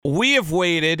we have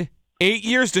waited 8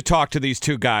 years to talk to these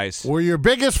two guys. We're your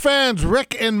biggest fans.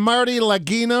 Rick and Marty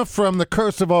Lagina from the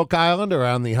Curse of Oak Island are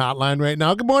on the hotline right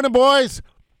now. Good morning, boys.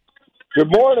 Good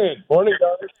morning. Morning,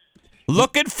 guys.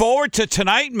 Looking forward to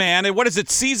tonight, man. And what is it,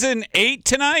 season 8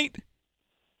 tonight?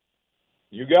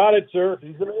 You got it, sir.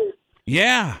 Season 8.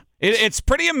 Yeah. It's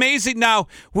pretty amazing. Now,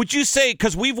 would you say,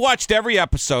 because we've watched every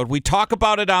episode, we talk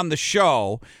about it on the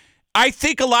show, I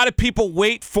think a lot of people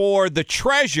wait for the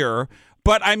treasure,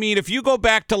 but I mean, if you go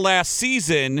back to last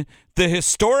season, the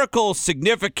historical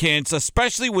significance,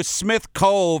 especially with Smith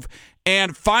Cove,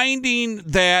 and finding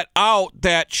that out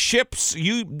that ships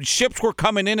were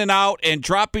coming in and out and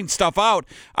dropping stuff out,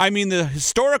 I mean, the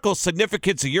historical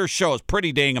significance of your show is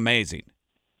pretty dang amazing.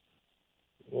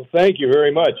 Well, thank you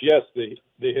very much. Yes, the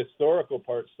historical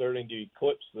part's starting to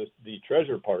eclipse the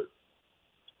treasure part.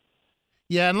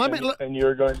 Yeah, and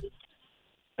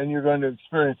you're going to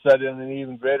experience that in an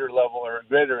even greater level or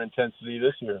greater intensity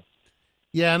this year.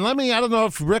 Yeah, and I don't know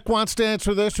if Rick wants to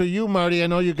answer this or you, Marty. I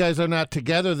know you guys are not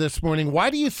together this morning. Why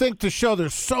do you think the show,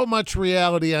 there's so much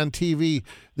reality on TV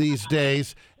these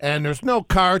days, and there's no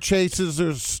car chases,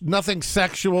 there's nothing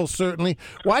sexual, certainly.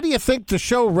 Why do you think the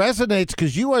show resonates?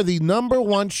 Because you are the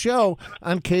 #1 show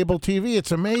on cable TV.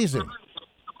 It's amazing.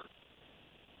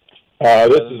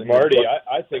 This is Marty.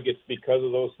 I think it's because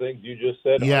of those things you just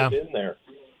said aren't in there.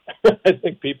 I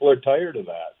think people are tired of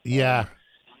that. Yeah.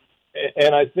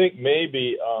 And I think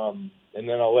maybe, and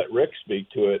then I'll let Rick speak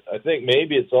to it, I think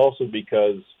maybe it's also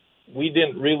because we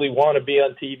didn't really want to be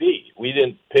on TV. We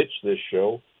didn't pitch this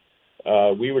show.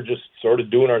 We were just sort of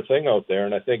doing our thing out there,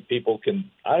 and I think people can,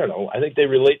 I don't know, I think they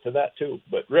relate to that too.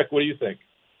 But Rick, what do you think?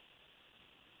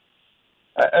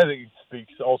 I think it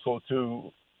speaks also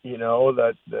to,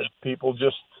 that people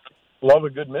just love a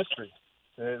good mystery.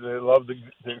 They love to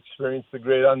experience the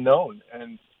great unknown,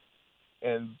 and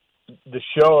the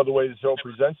show, the way the show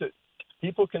presents it,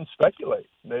 people can speculate.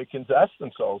 They can ask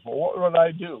themselves, well, what would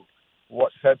I do?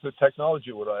 What type of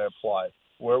technology would I apply?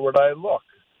 Where would I look?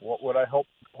 What would I hope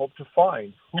to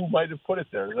find? Who might have put it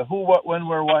there? The who, what, when,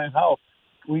 where, why, and how.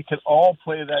 We can all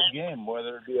play that game,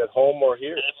 whether it be at home or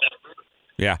here.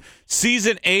 Yeah.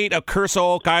 Season 8 of Curse of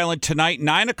Oak Island tonight,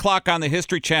 9 o'clock on the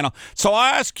History Channel. So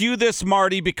I'll ask you this,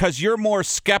 Marty, because you're more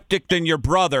skeptic than your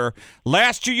brother.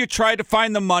 Last year you tried to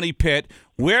find the money pit.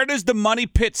 Where does the money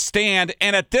pit stand?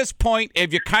 And at this point,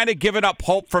 have you kind of given up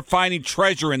hope for finding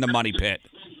treasure in the money pit?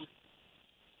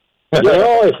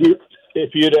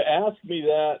 If you'd have asked me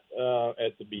that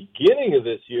at the beginning of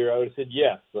this year, I would have said,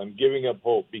 yes, I'm giving up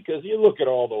hope. Because you look at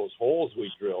all those holes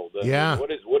we drilled. Yeah.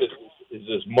 What is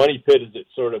this money pit? Is it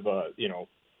sort of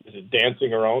is it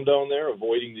dancing around down there,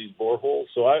 avoiding these boreholes?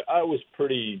 So I was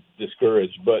pretty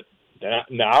discouraged. But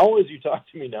now, as you talk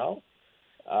to me now,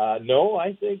 no,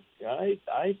 I think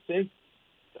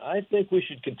we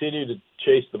should continue to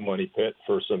chase the money pit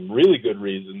for some really good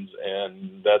reasons,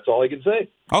 and that's all I can say.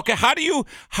 Okay, how do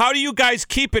you guys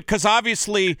keep it? Because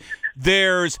obviously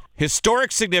there's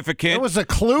historic significance. There was a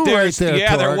clue right there.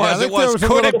 Yeah, Torg. there was.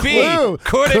 Could it be?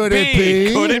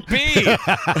 Could it be?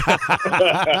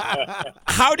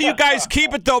 How do you guys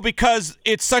keep it though? Because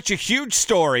it's such a huge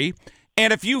story.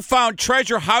 And if you found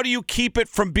treasure, how do you keep it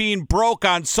from being broke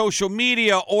on social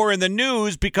media or in the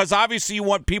news? Because obviously you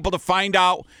want people to find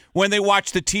out when they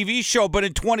watch the TV show. But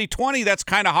in 2020, that's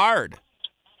kind of hard.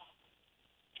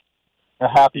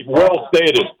 Well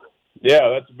stated. Yeah,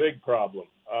 that's a big problem.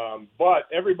 But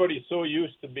everybody's so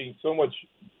used to being so much,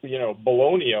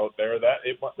 baloney out there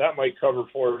that might cover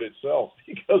for it itself,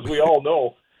 because we all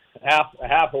know half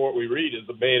of what we read is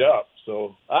made up.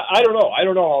 So I don't know. I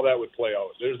don't know how that would play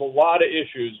out. There's a lot of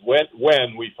issues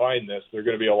when we find this. There are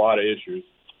going to be a lot of issues.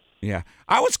 Yeah,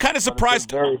 I was kind of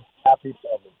surprised. Very happy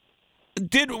problem.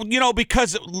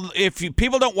 Because if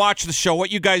people don't watch the show,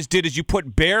 what you guys did is you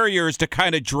put barriers to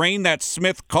kind of drain that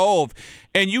Smith Cove,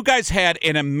 and you guys had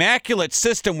an immaculate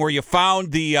system where you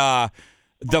found the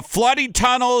flooding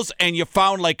tunnels, and you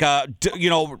found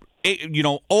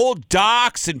old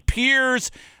docks and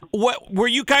piers. What were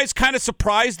you guys kind of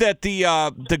surprised that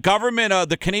the government,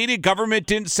 the Canadian government,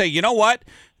 didn't say, you know what?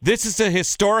 This is a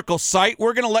historical site.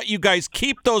 We're going to let you guys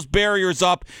keep those barriers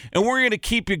up, and we're going to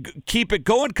keep it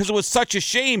going, because it was such a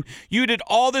shame. You did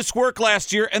all this work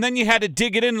last year, and then you had to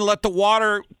dig it in and let the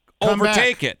water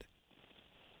overtake it.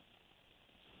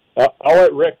 I'll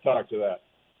let Rick talk to that.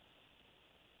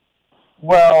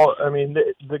 Well, I mean,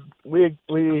 we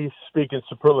speak in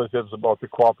superlatives about the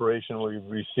cooperation we've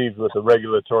received with the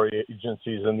regulatory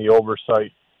agencies and the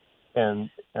oversight,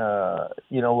 and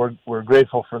we're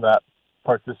grateful for that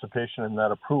participation and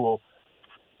that approval.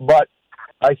 But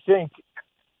I think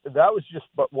that was just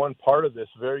but one part of this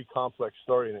very complex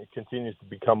story, and it continues to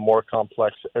become more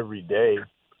complex every day.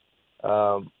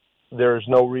 There's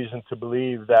no reason to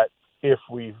believe that if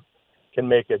we can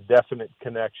make a definite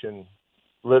connection,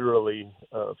 literally,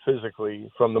 physically,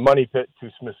 from the Money Pit to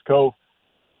Smith's Cove,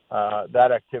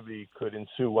 that activity could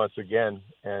ensue once again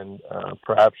and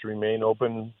perhaps remain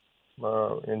open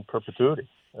in perpetuity.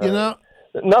 There's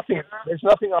nothing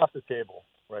off the table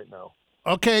right now.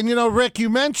 Okay, and Rick, you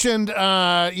mentioned,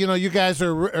 you guys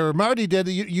or Marty did,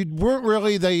 you weren't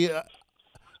really the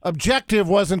objective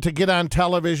wasn't to get on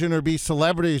television or be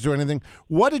celebrities or anything.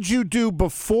 What did you do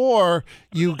before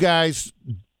you guys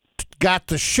got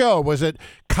the show? Was it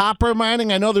copper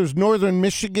mining? I know there's Northern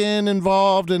Michigan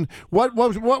involved, and what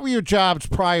were your jobs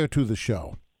prior to the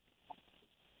show?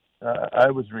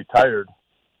 I was retired.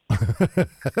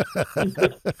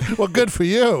 Well, good for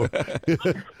you.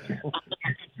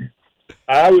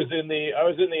 I was in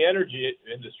the energy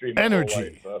industry.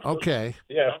 Energy. My whole life. Okay.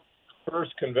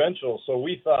 First conventional. So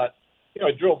we thought,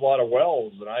 I drove a lot of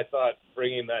wells, and I thought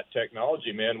bringing that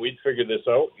technology, man, we'd figure this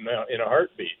out in a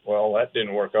heartbeat. Well, that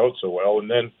didn't work out so well, and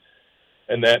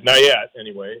that not yet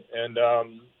anyway.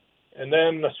 And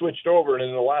then I switched over, and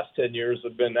in the last 10 years,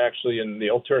 I've been actually in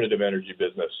the alternative energy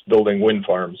business, building wind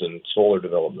farms and solar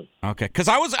development. Okay, because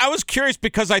I was curious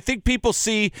because I think people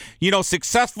see,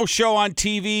 successful show on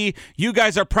TV. You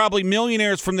guys are probably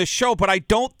millionaires from this show, but I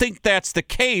don't think that's the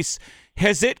case.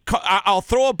 Has it? I'll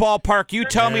throw a ballpark. You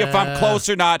tell me if I'm close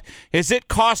or not. Has it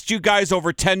cost you guys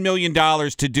over $10 million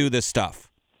to do this stuff?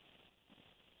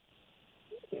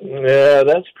 Yeah,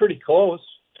 that's pretty close.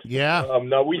 Yeah.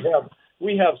 Now we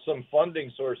have some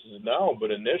funding sources now,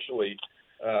 but initially,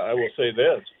 I will say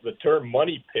this: the term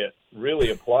 "money pit"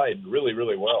 really applied really,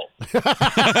 really well.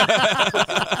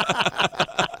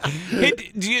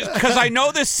 Because I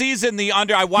know this season,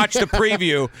 I watched the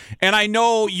preview, and I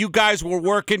know you guys were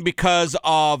working because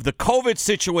of the COVID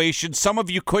situation. Some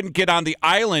of you couldn't get on the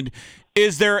island.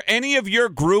 Is there any of your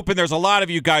group, and there's a lot of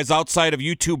you guys outside of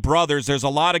you two brothers, there's a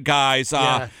lot of guys.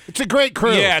 It's a great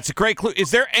crew. Yeah, it's a great crew.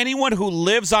 Is there anyone who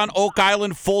lives on Oak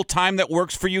Island full-time that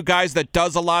works for you guys that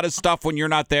does a lot of stuff when you're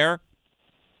not there?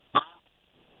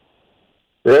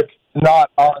 Rick? Not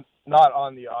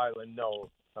on the island, no.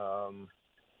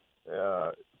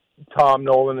 Tom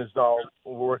Nolan is now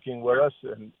working with us,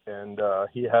 and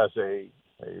he has a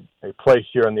place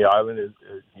here on the island.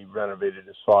 He renovated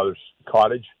his father's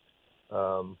cottage.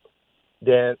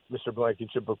 Mr.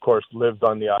 Blankenship, of course, lived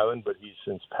on the island, but he's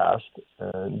since passed.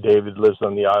 And David lives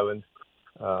on the island.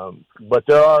 But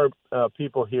there are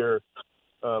people here,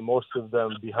 most of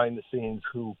them behind the scenes,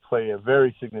 who play a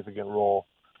very significant role,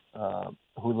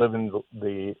 who live in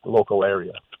the local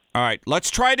area. All right, let's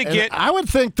try to get... I would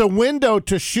think the window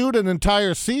to shoot an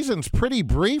entire season's pretty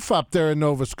brief up there in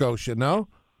Nova Scotia, no?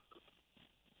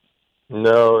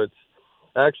 No, it's...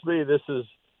 Actually, this is...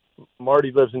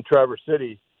 Marty lives in Traverse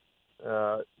City.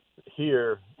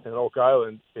 Here in Oak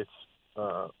Island, it's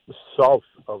south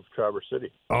of Traverse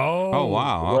City. Oh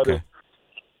wow, okay.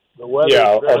 The weather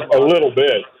a little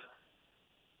bit.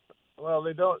 Well,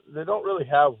 they don't really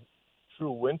have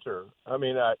true winter. I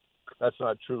mean, that's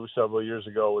not true. Several years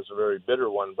ago was a very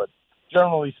bitter one, but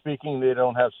generally speaking, they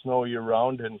don't have snow year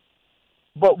round.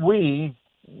 But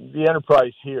the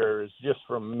enterprise here is just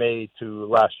from May to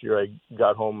last year. I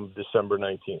got home December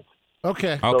 19th.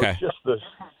 Okay. So it's just the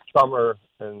summer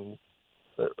and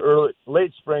the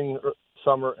late spring,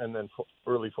 summer, and then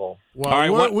early fall. Well, all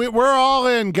right, we're all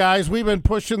in, guys. We've been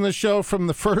pushing the show from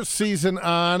the first season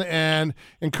on, and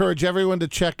encourage everyone to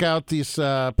check out this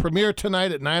premiere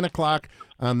tonight at 9 o'clock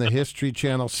on the History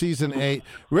Channel, Season 8.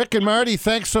 Rick and Marty,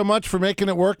 thanks so much for making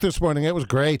it work this morning. It was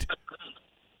great.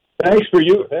 Thanks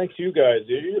you guys.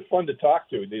 You're fun to talk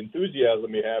to. The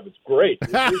enthusiasm you have, it's great.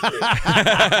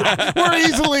 We're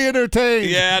easily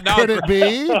entertained. Yeah, no, could it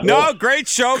be? No, great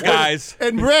show, guys.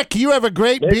 And Rick, you have a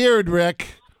great beard, Rick.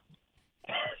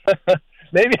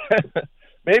 Maybe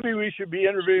we should be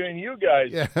interviewing you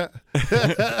guys. Yeah.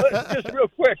 Just real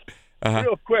quick.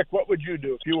 Real quick, what would you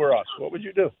do if you were us? What would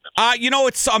you do?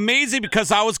 It's amazing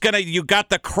because you got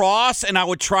the cross, and I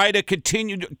would try to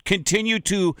continue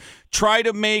to try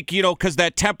to make, because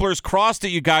that Templar's cross that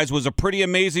you guys was a pretty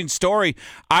amazing story.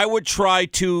 I would try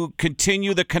to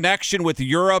continue the connection with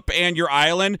Europe and your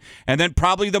island, and then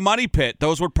probably the Money Pit.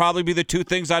 Those would probably be the two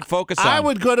things I'd focus on. I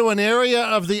would go to an area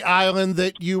of the island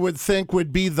that you would think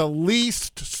would be the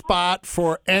least spot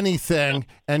for anything,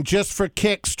 and just for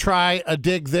kicks, try a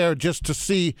dig there just to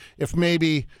see if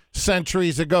maybe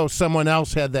centuries ago someone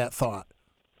else had that thought.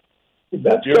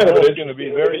 That's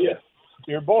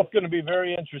You're both going to be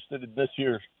very interested in this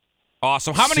year's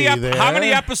Awesome. How many See there? how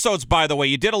many episodes, by the way?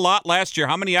 You did a lot last year.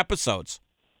 How many episodes?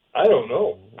 I don't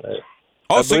know.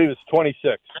 I believe it's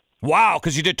 26. Wow,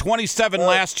 because you did 27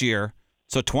 last year.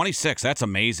 So 26. That's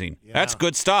amazing. Yeah. That's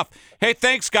good stuff. Hey,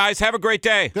 thanks, guys. Have a great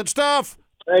day. Good stuff.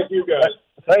 Thank you, guys.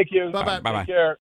 Thank you. Bye-bye. Bye-bye. Take care.